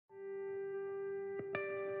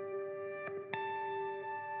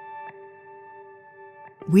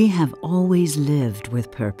We have always lived with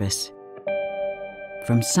purpose.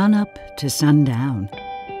 From sunup to sundown,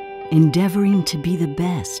 endeavoring to be the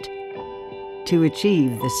best, to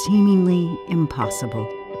achieve the seemingly impossible.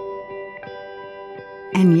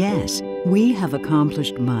 And yes, we have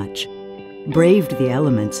accomplished much, braved the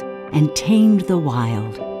elements, and tamed the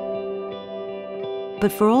wild.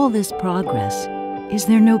 But for all this progress, is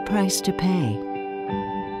there no price to pay?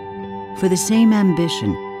 For the same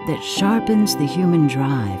ambition that sharpens the human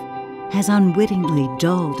drive has unwittingly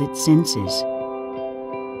dulled its senses.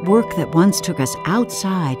 Work that once took us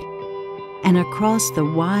outside and across the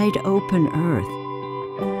wide open earth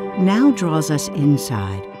now draws us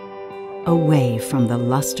inside, away from the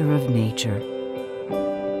luster of nature.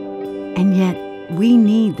 And yet, we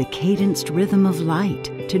need the cadenced rhythm of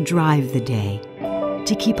light to drive the day,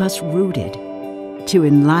 to keep us rooted, to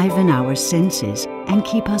enliven our senses and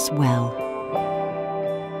keep us well.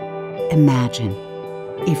 Imagine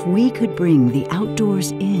if we could bring the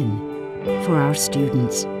outdoors in for our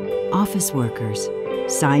students, office workers,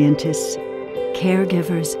 scientists,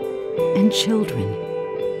 caregivers, and children,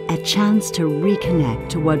 a chance to reconnect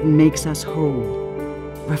to what makes us whole,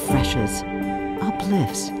 refreshes,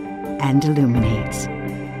 uplifts, and illuminates.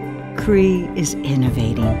 Cree is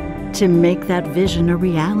innovating to make that vision a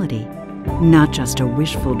reality, not just a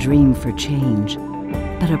wishful dream for change,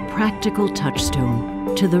 but a practical touchstone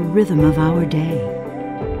to the rhythm of our day,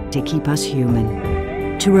 to keep us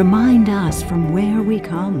human, to remind us from where we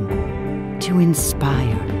come, to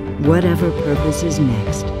inspire whatever purpose is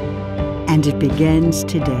next. And it begins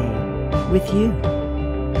today with you.